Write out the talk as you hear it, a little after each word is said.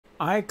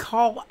I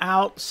call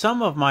out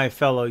some of my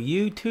fellow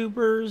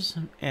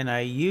YouTubers, and I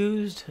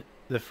used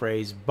the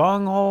phrase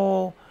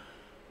bunghole,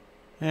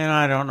 and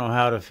I don't know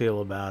how to feel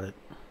about it.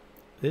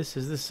 This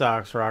is the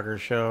Sox Rocker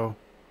Show.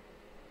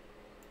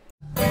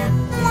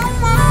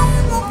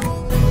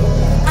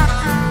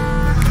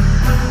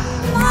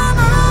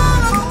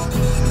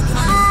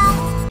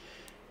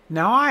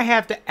 Now I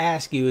have to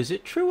ask you, is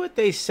it true what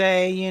they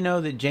say,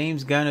 that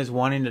James Gunn is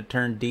wanting to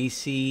turn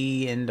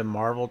DC into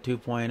Marvel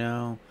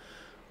 2.0?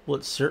 Well,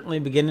 it's certainly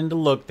beginning to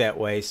look that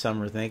way,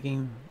 some are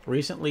thinking.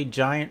 Recently,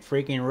 Giant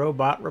Freaking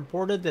Robot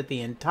reported that the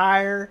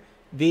entire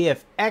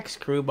VFX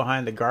crew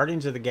behind the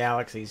Guardians of the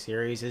Galaxy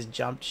series has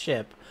jumped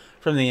ship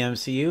from the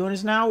MCU and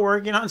is now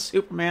working on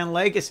Superman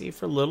Legacy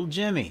for little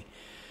Jimmy.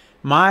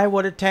 My,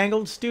 what a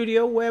tangled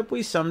studio web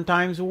we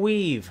sometimes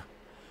weave.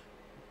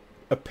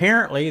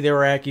 Apparently, there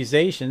were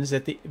accusations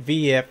that the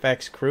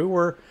VFX crew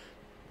were,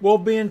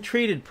 being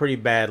treated pretty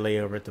badly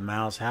over at the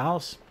Mouse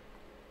House.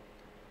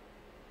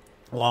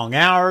 Long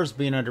hours,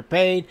 being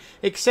underpaid,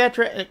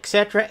 etc.,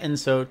 etc., and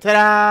so,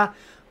 ta-da,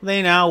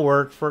 they now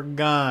work for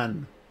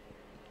Gunn.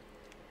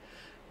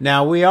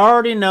 Now, we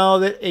already know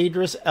that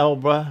Idris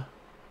Elba,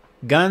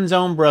 Gunn's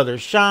own brother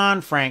Sean,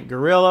 Frank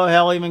Grillo,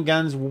 hell, even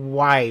Gunn's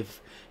wife,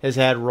 has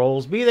had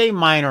roles, be they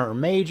minor or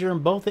major, in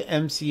both the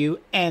MCU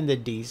and the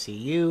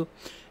DCU.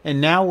 And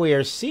now we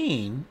are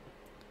seeing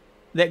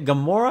that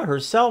Gamora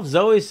herself,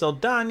 Zoe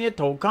Saldana,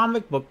 told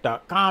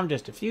comicbook.com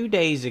just a few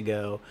days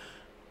ago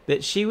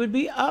that she would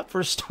be up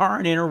for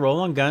starring in a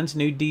role in Gunn's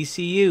new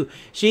DCU.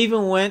 She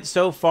even went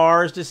so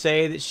far as to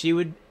say that she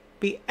would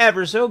be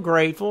ever so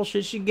grateful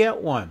should she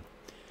get one.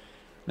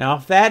 Now,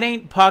 if that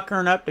ain't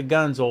puckering up to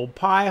Gunn's old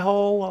pie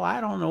hole, well,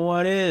 I don't know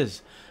what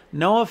is.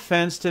 No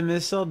offense to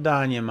Miss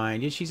Saldana,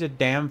 mind you. She's a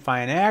damn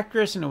fine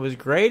actress, and it was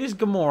great as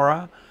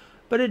Gamora,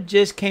 but it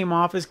just came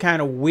off as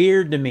kind of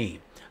weird to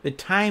me. The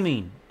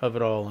timing of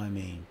it all, I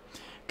mean.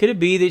 Could it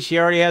be that she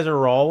already has a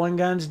role in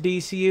Gunn's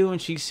DCU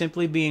and she's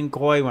simply being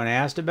coy when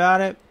asked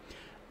about it?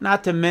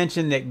 Not to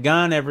mention that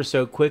Gunn ever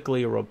so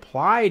quickly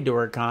replied to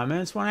her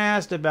comments when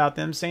asked about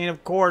them, saying,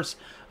 of course,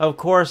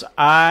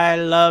 I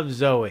love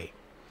Zoe.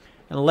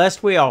 And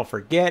lest we all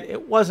forget,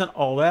 it wasn't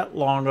all that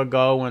long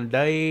ago when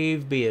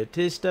Dave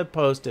Bautista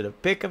posted a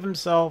pic of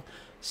himself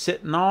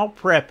sitting all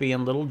preppy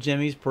in little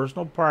Jimmy's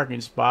personal parking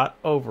spot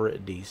over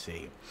at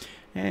DC.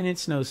 And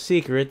it's no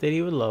secret that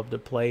he would love to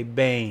play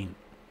Bane.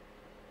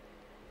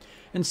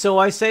 And so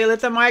I say, let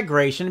the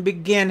migration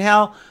begin.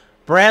 Hell,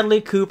 Bradley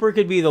Cooper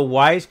could be the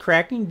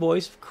wisecracking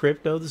voice of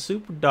Crypto the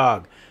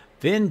Superdog.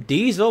 Vin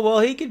Diesel, well,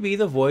 he could be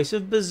the voice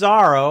of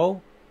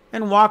Bizarro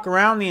and walk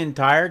around the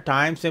entire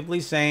time simply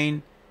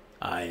saying,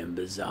 I am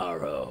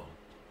Bizarro.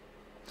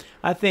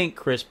 I think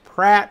Chris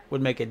Pratt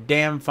would make a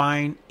damn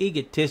fine,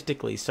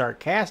 egotistically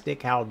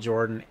sarcastic Hal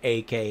Jordan,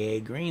 a.k.a.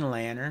 Green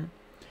Lantern.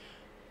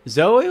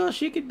 Zoe, well,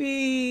 she could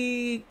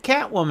be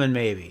Catwoman,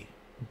 maybe.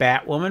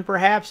 Batwoman,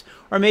 perhaps.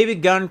 Or maybe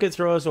Gunn could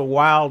throw us a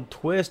wild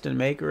twist and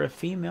make her a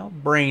female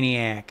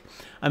Brainiac.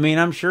 I mean,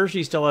 I'm sure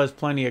she still has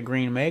plenty of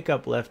green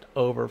makeup left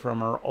over from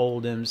her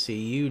old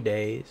MCU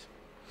days.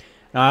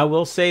 Now, I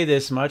will say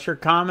this much. Her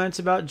comments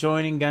about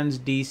joining Gunn's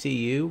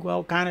DCU,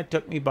 well, kind of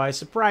took me by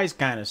surprise,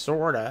 kind of,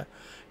 sort of.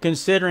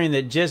 Considering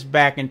that just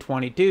back in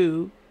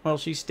 22, well,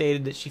 she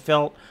stated that she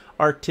felt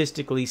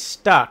artistically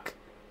stuck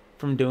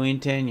from doing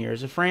 10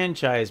 years of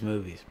franchise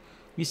movies.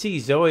 You see,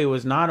 Zoe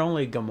was not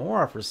only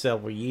Gamora for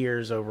several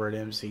years over at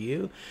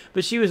MCU,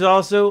 but she was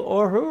also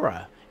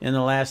Uhura in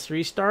the last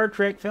 3 Star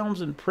Trek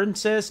films and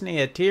Princess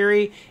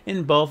Neytiri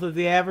in both of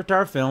the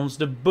Avatar films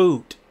to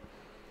boot.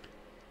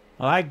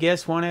 Well, I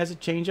guess one has a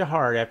change of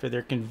heart after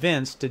they're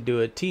convinced to do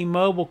a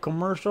T-Mobile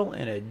commercial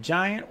in a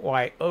giant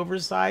white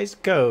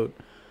oversized coat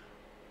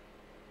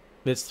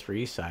that's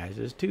 3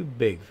 sizes too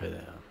big for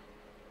them.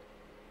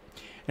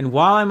 And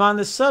while I'm on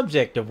the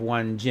subject of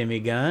one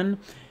Jimmy Gunn,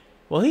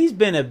 well, he's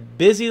been a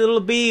busy little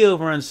bee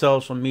over on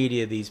social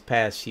media these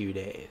past few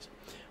days.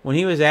 When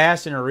he was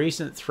asked in a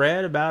recent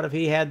thread about if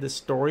he had the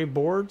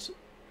storyboards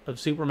of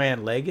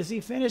Superman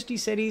Legacy finished, he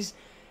said he's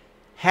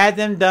had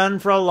them done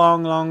for a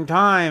long, long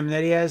time,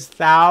 that he has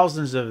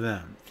thousands of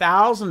them.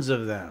 Thousands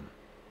of them.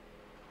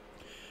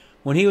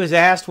 When he was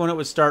asked when it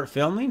would start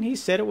filming, he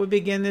said it would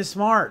begin this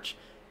March.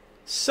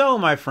 So,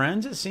 my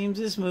friends, it seems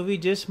this movie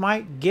just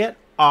might get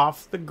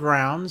off the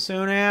ground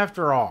soon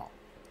after all.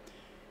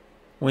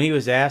 When he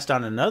was asked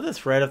on another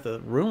thread if the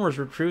rumors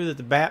were true that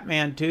the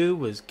Batman 2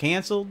 was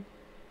canceled,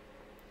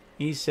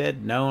 he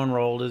said no and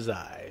rolled his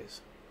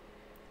eyes.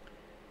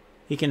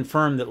 He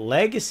confirmed that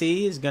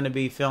Legacy is going to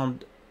be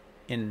filmed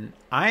in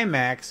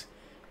IMAX,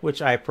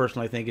 which I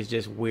personally think is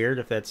just weird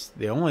if that's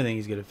the only thing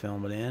he's going to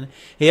film it in.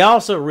 He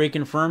also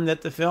reconfirmed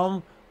that the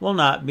film will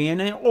not be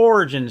an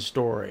origin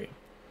story.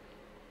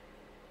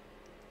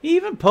 He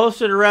even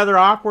posted a rather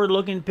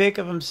awkward-looking pic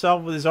of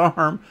himself with his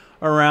arm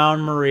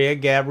around Maria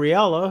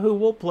Gabriella, who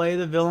will play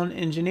the villain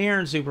engineer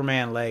in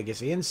Superman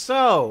Legacy. And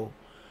so,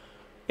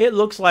 it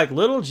looks like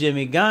little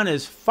Jimmy Gunn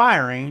is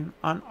firing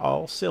on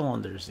all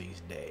cylinders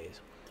these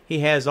days. He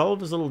has all of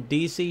his little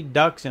DC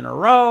ducks in a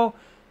row,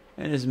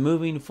 and is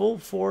moving full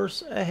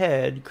force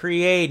ahead,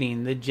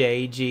 creating the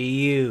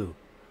JGU.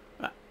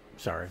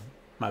 Sorry,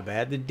 my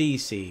bad, the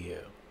DCU.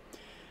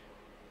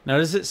 Now,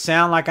 does it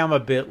sound like I'm a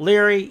bit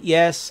leery?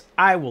 Yes,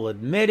 I will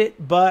admit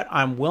it, but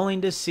I'm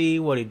willing to see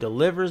what he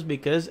delivers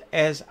because,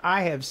 as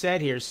I have said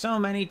here so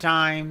many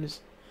times,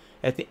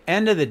 at the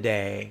end of the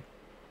day,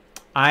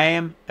 I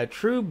am a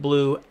true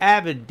blue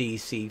avid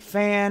DC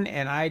fan,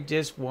 and I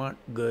just want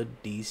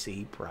good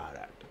DC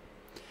product.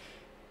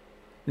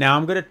 Now,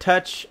 I'm going to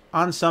touch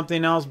on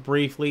something else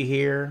briefly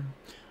here.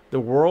 The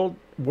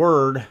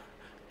word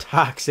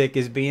toxic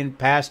is being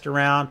passed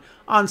around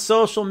on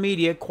social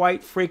media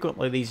quite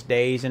frequently these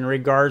days in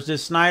regards to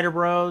Snyder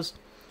Bros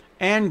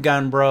and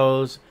Gunn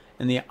Bros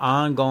and the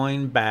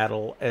ongoing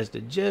battle as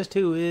to just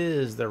who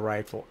is the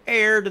rightful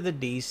heir to the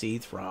DC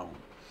throne.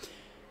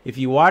 If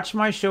you watch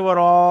my show at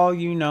all,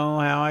 you know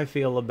how I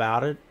feel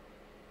about it,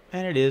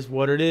 and it is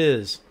what it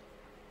is.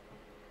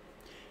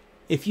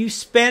 If you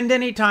spend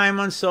any time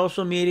on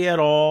social media at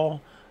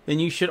all, then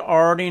you should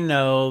already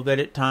know that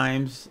at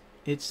times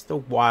it's the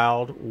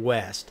Wild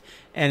West.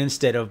 And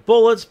instead of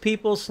bullets,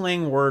 people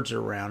sling words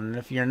around. And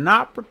if you're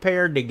not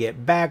prepared to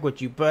get back what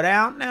you put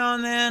out now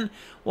and then,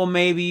 well,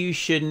 maybe you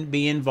shouldn't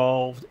be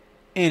involved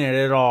in it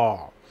at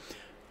all.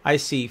 I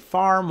see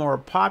far more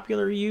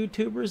popular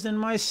YouTubers than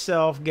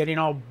myself getting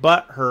all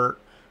butthurt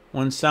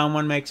when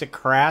someone makes a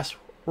crass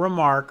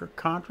remark or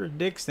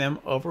contradicts them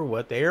over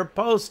what they are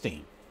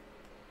posting.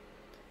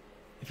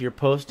 If you're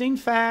posting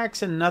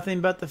facts and nothing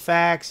but the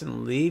facts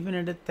and leaving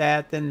it at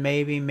that, then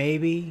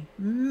maybe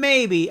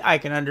I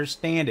can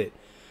understand it.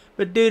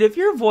 But dude, if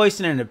you're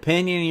voicing an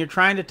opinion and you're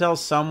trying to tell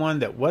someone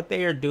that what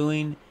they are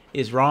doing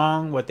is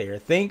wrong, what they are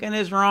thinking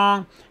is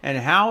wrong, and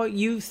how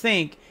you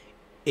think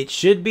it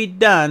should be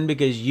done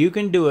because you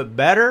can do it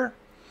better,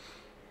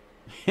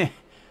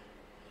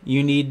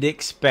 you need to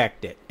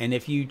expect it. And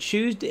if you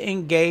choose to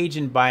engage,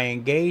 and by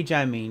engage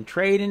I mean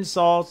trade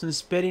insults and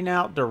spitting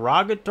out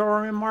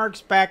derogatory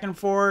remarks back and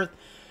forth,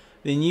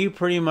 then you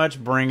pretty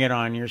much bring it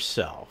on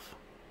yourself.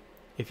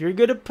 If you're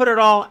going to put it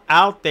all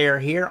out there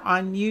here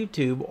on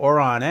YouTube or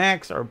on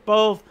X or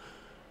both,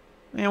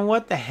 man,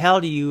 what the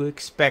hell do you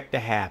expect to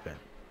happen?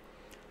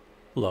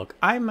 Look,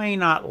 I may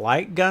not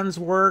like Gunn's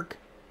work.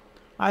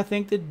 I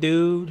think the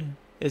dude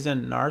is a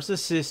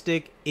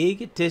narcissistic,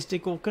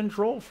 egotistical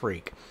control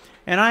freak.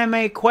 And I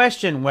may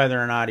question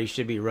whether or not he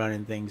should be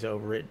running things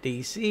over at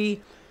DC,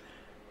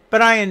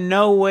 but I in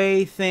no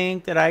way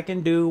think that I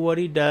can do what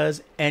he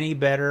does any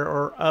better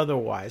or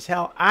otherwise.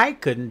 Hell, I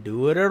couldn't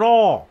do it at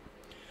all.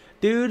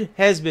 Dude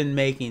has been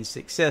making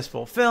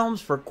successful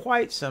films for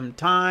quite some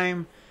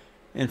time,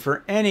 and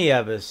for any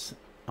of us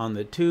on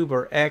the Tube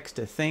or X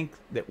to think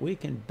that we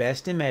can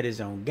best him at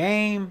his own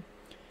game,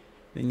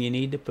 then you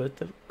need to put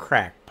the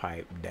crack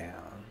pipe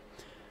down.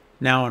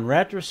 Now, in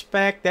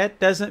retrospect, that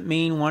doesn't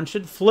mean one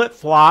should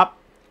flip-flop,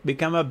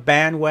 become a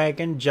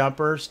bandwagon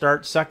jumper,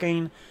 start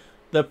sucking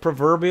the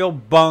proverbial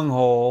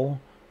bunghole,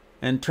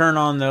 and turn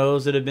on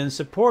those that have been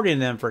supporting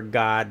them for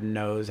God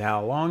knows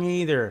how long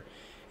either.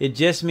 It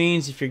just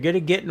means if you're going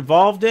to get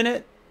involved in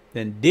it,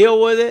 then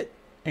deal with it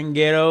and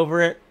get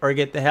over it or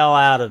get the hell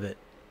out of it.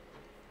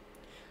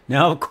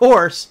 Now, of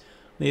course,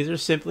 these are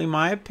simply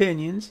my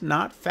opinions,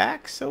 not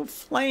facts, so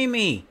flame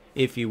me,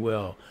 if you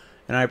will.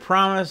 And I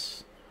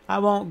promise I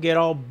won't get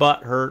all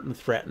butthurt and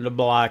threaten to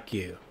block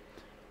you.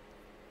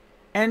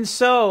 And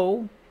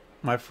so,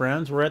 my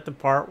friends, we're at the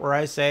part where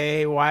I say,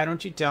 hey, why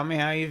don't you tell me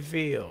how you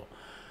feel?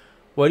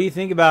 What do you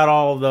think about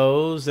all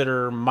those that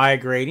are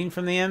migrating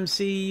from the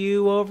MCU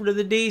over to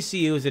the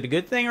DCU? Is it a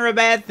good thing or a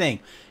bad thing?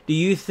 Do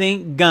you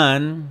think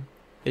Gunn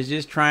is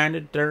just trying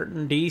to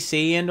turn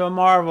DC into a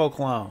Marvel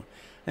clone?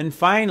 And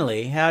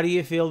finally, how do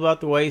you feel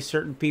about the way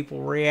certain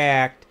people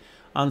react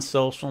on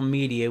social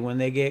media when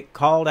they get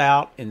called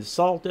out,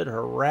 insulted,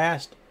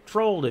 harassed,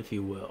 trolled, if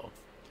you will?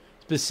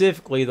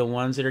 Specifically, the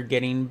ones that are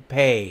getting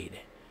paid.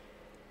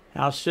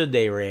 How should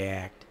they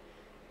react?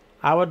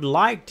 I would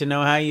like to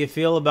know how you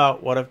feel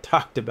about what I've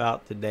talked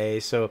about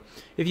today. So,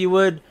 if you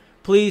would,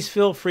 please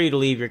feel free to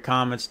leave your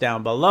comments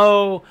down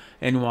below.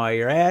 And while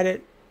you're at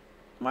it,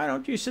 why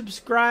don't you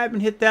subscribe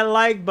and hit that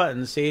like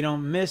button so you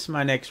don't miss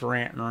my next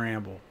rant and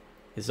ramble.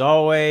 As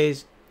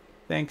always,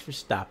 thanks for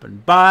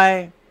stopping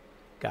by.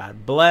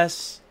 God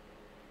bless.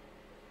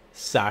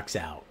 Socks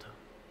out.